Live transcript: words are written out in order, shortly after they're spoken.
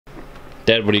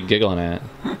Dad, what are you giggling at?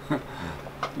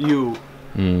 You.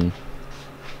 I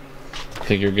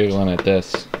think you're giggling at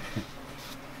this.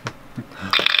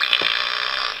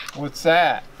 What's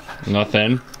that?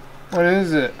 Nothing. What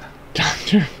is it?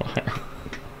 Dr. Fire.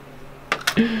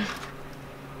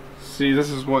 See, this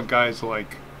is what guys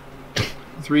like.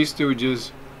 Three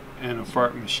Stooges and a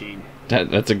fart machine.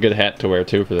 That's a good hat to wear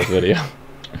too for this video.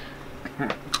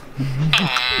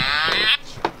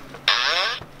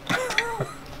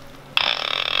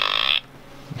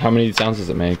 How many sounds does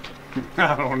it make?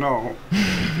 I don't know.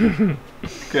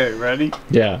 Okay, ready?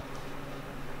 Yeah.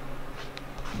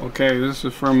 Okay, this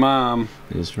is for Mom.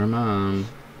 This is for Mom.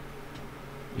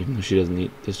 Even though she doesn't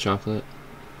eat this chocolate.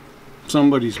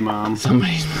 Somebody's mom.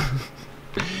 Somebody's mom.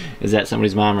 Is that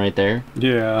somebody's mom right there?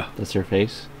 Yeah. That's her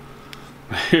face?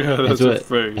 Yeah, that's her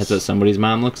face. That's what somebody's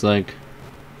mom looks like.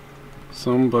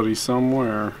 Somebody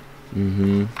somewhere.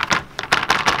 Mm-hmm.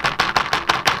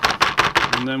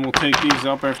 And then we'll take these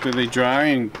up after they dry,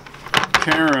 and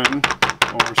Karen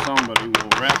or somebody will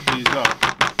wrap these up.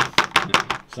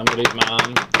 Somebody's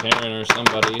mom, Karen or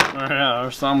somebody. Yeah,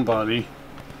 or somebody.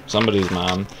 Somebody's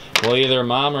mom. Well, either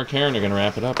Mom or Karen are going to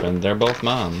wrap it up, and they're both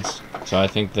moms. So I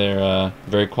think they're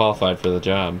very qualified for the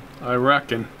job. I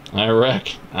reckon. I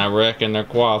reckon they're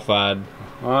qualified.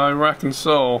 I reckon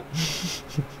so.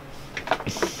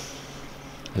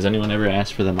 Has anyone ever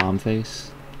asked for the mom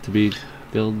face to be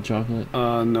filled chocolate?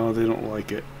 No, they don't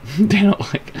like it. They don't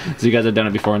like it. So you guys have done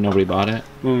it before and nobody bought it?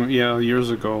 Yeah, years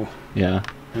ago. Yeah.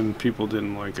 And people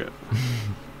didn't like it.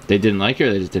 They didn't like it,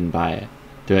 or they just didn't buy it?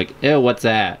 They're like, ew, what's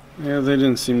that? Yeah, they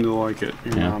didn't seem to like it.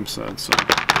 Your Yeah. mom said so.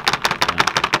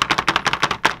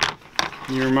 Yeah.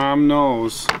 Your mom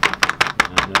knows.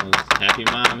 Mom knows. Happy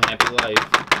mom, happy life.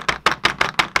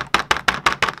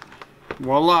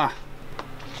 Voila.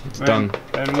 It's done.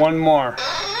 And one more.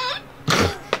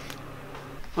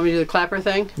 Want me to do the clapper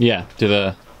thing? Yeah, do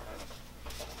the...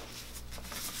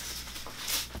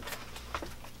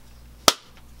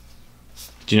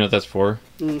 Do you know what that's for?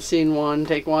 Scene one,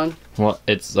 take one. Well,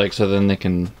 it's like so then they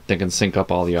can sync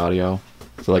up all the audio.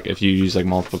 So like if you use like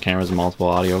multiple cameras and multiple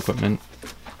audio equipment.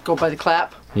 Go by the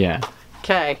clap. Yeah.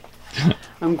 Okay.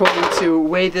 I'm going to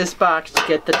weigh this box to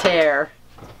get the tear.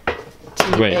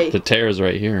 Wait, the tear is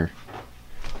right here.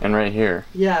 And right here.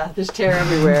 Yeah, there's tear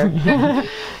everywhere.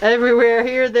 Everywhere,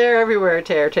 here, there, everywhere,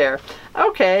 tear, tear.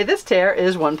 Okay, this tear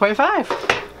is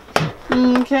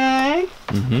 1.5. Okay.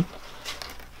 Mm-hmm. I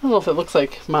don't know if it looks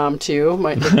like Mom 2.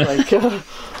 Might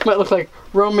look like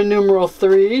Roman numeral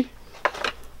 3.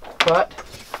 But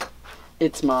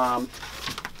it's Mom.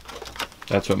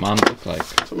 That's what moms look like.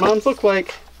 That's what moms look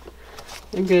like.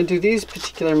 I'm gonna do these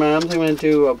particular moms. I'm gonna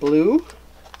do a blue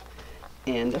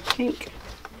and a pink.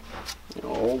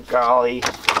 Oh golly.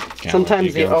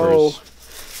 Sometimes the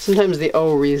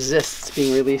O resists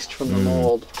being released from the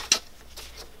mold.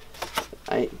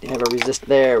 I have a resist.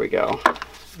 There we go.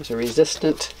 There's a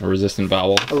resistant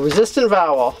vowel. A resistant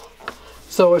vowel.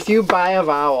 So if you buy a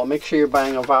vowel, make sure you're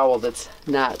buying a vowel that's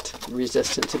not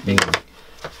resistant to being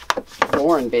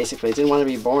born, basically. It didn't want to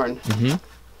be born. Mm-hmm.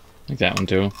 Like that one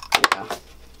too. Yeah.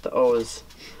 The O is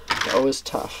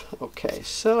tough. Okay,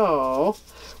 so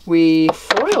we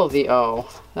foil the O.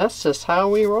 That's just how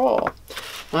we roll.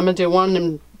 I'm going to do one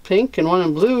in pink and one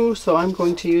in blue, so I'm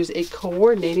going to use a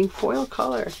coordinating foil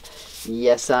color.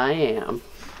 Yes, I am.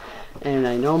 And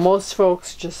I know most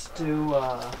folks just do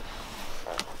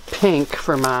pink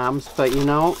for moms, but you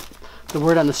know, the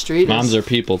word on the street moms is... are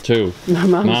people too.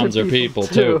 Moms are people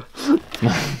too.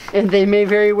 And they may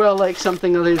very well like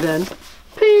something other than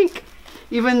pink.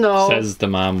 Even though... Says the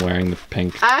mom wearing the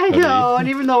pink I hoodie. know, and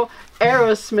even though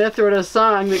Aerosmith wrote a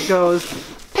song that goes,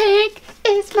 pink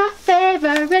is my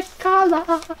favorite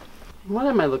color. What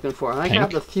am I looking for? I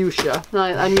got the fuchsia. No,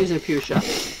 I'm using fuchsia.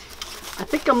 I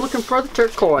think I'm looking for the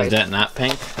turquoise. Is that not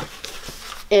pink?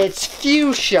 It's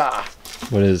fuchsia.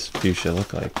 What does fuchsia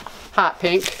look like? Hot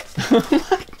pink.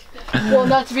 Well,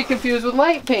 not to be confused with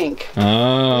light pink. Oh.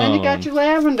 And then you got your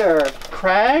lavender.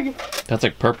 Craig? That's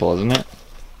like purple, isn't it?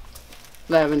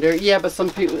 Lavender. Yeah, but some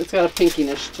people, it's got a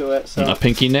pinkiness to it. So. A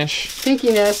pinky-nish?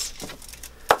 Pinkiness.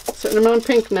 Certain amount of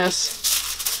pinkness.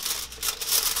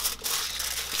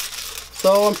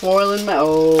 So I'm foiling my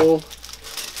O.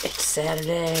 It's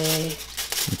Saturday.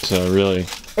 It's really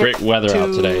great weather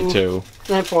out today too.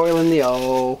 And I'm foiling the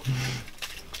O.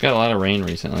 Got a lot of rain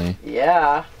recently.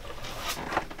 Yeah.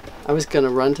 I was gonna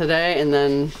run today, and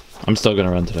then... I'm still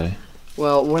gonna run today.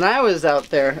 Well, when I was out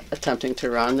there attempting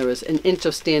to run, there was an inch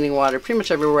of standing water pretty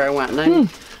much everywhere I went. And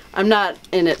I'm not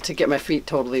in it to get my feet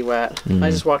totally wet.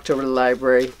 I just walked over to the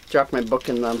library, dropped my book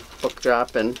in the book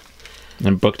drop, and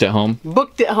And booked at home?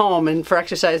 Booked it home, and for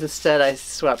exercise instead, I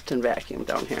swept and vacuumed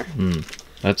down here.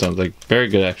 That sounds like very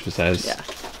good exercise. Yeah.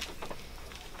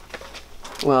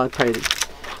 Well, I probably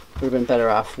would have been better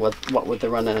off with what with the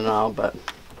running and all, but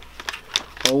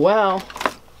oh well.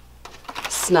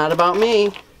 It's not about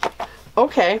me.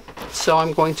 Okay, so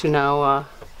I'm going to now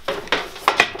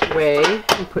weigh.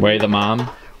 Weigh the mom?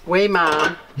 Weigh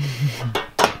mom.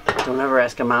 Don't ever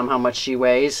ask a mom how much she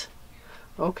weighs.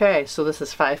 Okay, so this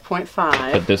is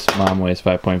 5.5. But this mom weighs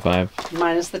 5.5.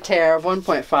 Minus the tear of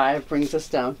 1.5 brings us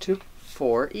down to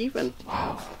 4 even.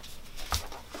 Wow.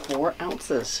 4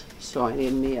 ounces. So I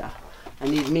need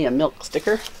me a milk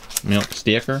sticker. Milk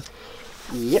sticker?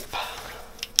 Yep.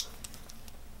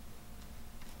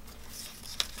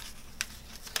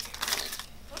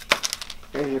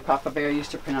 There's your Papa Bear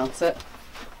used to pronounce it.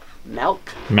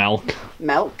 Milk. Milk.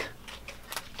 Milk.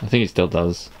 I think he still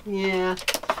does. Yeah,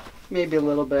 maybe a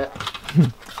little bit.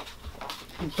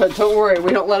 But don't worry,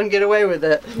 we don't let him get away with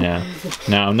it. Yeah.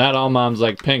 Now, not all moms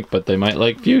like pink, but they might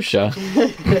like fuchsia.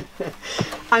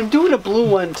 I'm doing a blue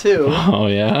one too. Oh,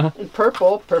 yeah? And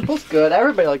purple. Purple's good.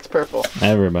 Everybody likes purple.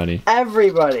 Everybody.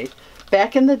 Everybody.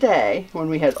 Back in the day, when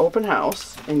we had open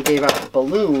house and gave out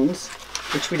balloons,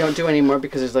 which we don't do anymore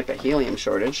because there's like a helium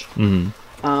shortage,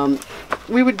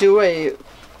 we would do a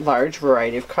large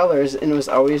variety of colors, and it was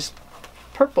always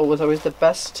purple was always the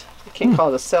best. I can't call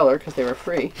it a seller because they were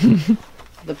free.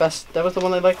 The best. That was the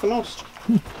one they liked the most.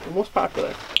 The most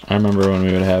popular. I remember when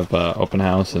we would have open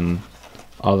house and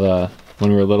when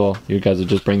we were little, you guys would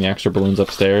just bring the extra balloons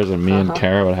upstairs, and me and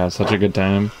Kara would have such a good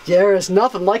time. There is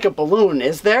nothing like a balloon,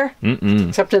 is there?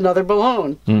 Except another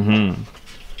balloon.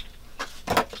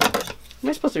 Am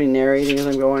I supposed to be narrating as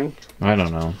I'm going? I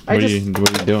don't know. What are you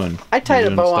doing? I tied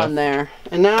a bow on there,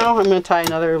 and now I'm going to tie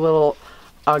another little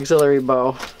auxiliary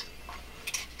bow.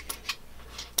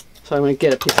 So I'm going to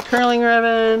get a piece of curling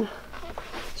ribbon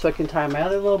so I can tie my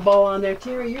other little bow on there.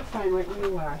 Terry, you're fine right where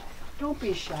you are. Don't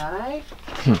be shy.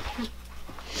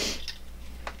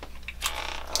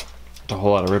 A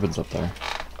whole lot of ribbons up there.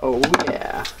 Oh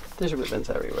yeah, there's ribbons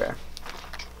everywhere.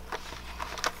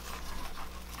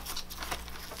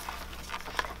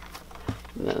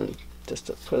 And then just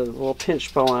to put a little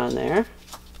pinch bow on there.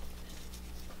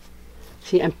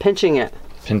 See, I'm pinching it.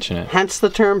 Pinching it. Hence the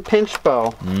term pinch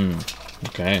bow.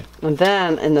 Okay. And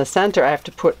then in the center, I have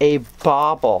to put a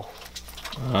bauble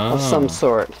of some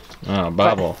sort. Oh,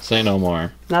 bauble. Say no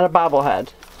more. Not a bobblehead.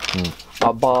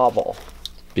 A bauble.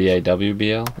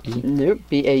 B-A-W-B-L-E? Nope.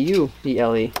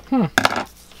 B-A-U-B-L-E.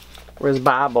 Whereas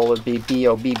bobble would be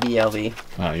B-O-B-B-L-E.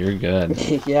 Wow, you're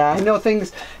good. Yeah, I know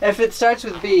things. If it starts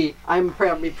with B, I'm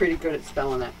probably pretty good at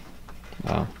spelling it.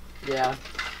 Wow. Yeah.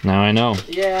 Now I know.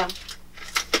 Yeah.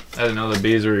 I didn't know the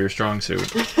B's were your strong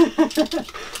suit.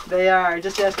 They are.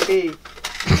 Just ask B.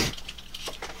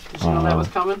 Did you know that was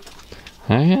coming?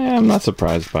 I'm not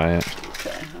surprised by it.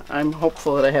 Okay. I'm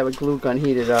hopeful that I have a glue gun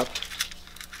heated up.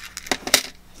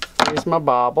 Here's my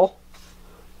bauble.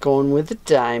 Going with the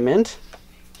diamond.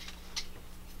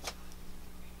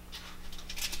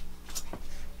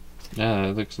 Yeah,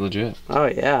 it looks legit. Oh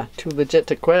yeah, too legit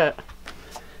to quit.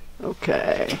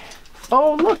 Okay.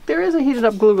 Oh look, there is a heated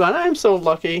up glue gun. I'm so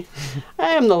lucky. I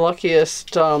am the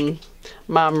luckiest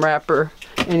mom rapper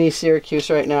in East Syracuse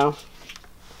right now.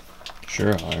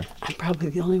 Sure are. I'm probably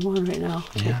the only one right now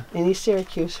in East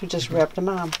Syracuse who just rapped a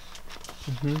mom.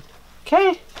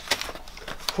 Okay.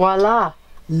 Voila,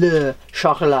 le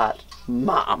chocolat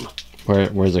mom.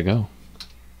 Where's it go?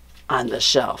 On the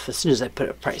shelf as soon as I put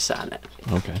a price on it.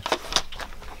 Okay.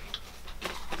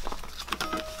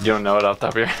 You don't know it off the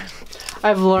top of your head?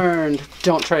 I've learned,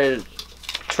 don't try to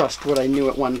trust what I knew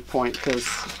at one point, because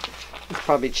it's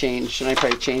probably changed, and I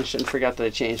probably changed it and forgot that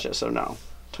I changed it, so no.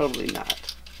 Totally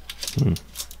not.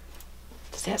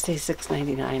 Does that say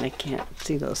 $6.99? I can't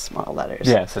see those small letters.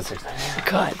 Yeah, it says $6.99.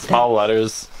 Good. Small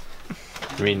letters.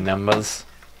 3 numbers.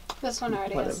 This one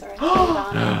already has the right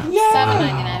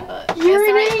Yeah! $7.99, but You're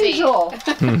an it's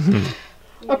the right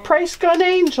angel! A price gun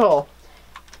angel!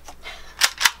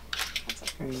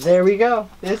 There we go.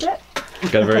 Is it?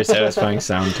 Got a very satisfying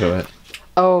sound to it.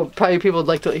 Oh, probably people would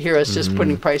like to hear us just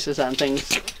putting prices on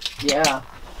things. Yeah.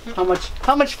 How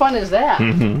much fun is that?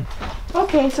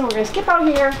 Okay, so we're gonna skip out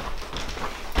here.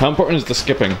 How important is the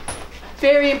skipping?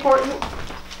 Very important.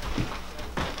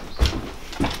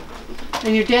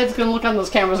 And your dad's gonna look on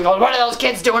those cameras and go, "What are those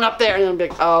kids doing up there?" And I'm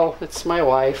like, "Oh, it's my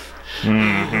wife." Oh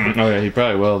yeah, he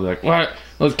probably will be like, "What?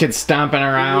 Those kids stomping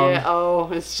around?" Yeah.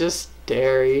 Oh, it's just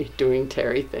Terry doing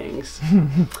Terry things.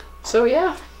 So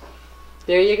yeah,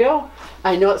 there you go.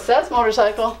 I know it says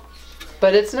motorcycle,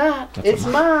 but it's not. It's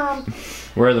mom.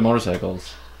 Where are the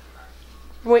motorcycles?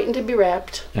 waiting to be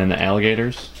wrapped. And the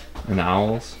alligators and the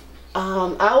owls.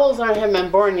 Owls haven't been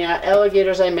born yet.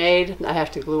 Alligators I made. I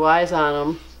have to glue eyes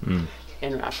on them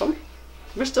and wrap them.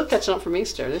 We're still catching up from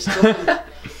Easter. There's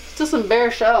still some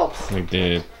bare shells. Like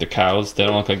the cows, they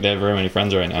don't look like they have very many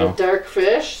friends right now. The dark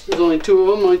fish. There's only 2 of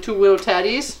them. Only 2 little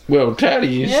teddies. Well,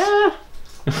 teddies. Yeah.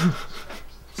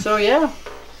 So yeah.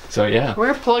 So yeah.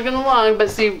 We're plugging along, but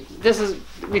see, this is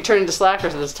returning to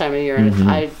slackers at this time of year, and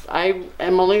I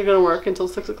am only going to work until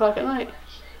 6 o'clock at night.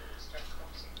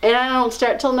 And I don't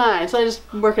start till 9, so I just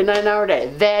work a 9-hour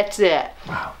day. That's it.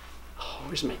 Wow. Oh,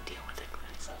 where's my deal with it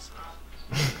glasses?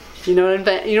 You know what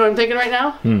I'm thinking right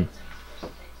now?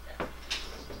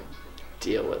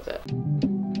 Deal with it.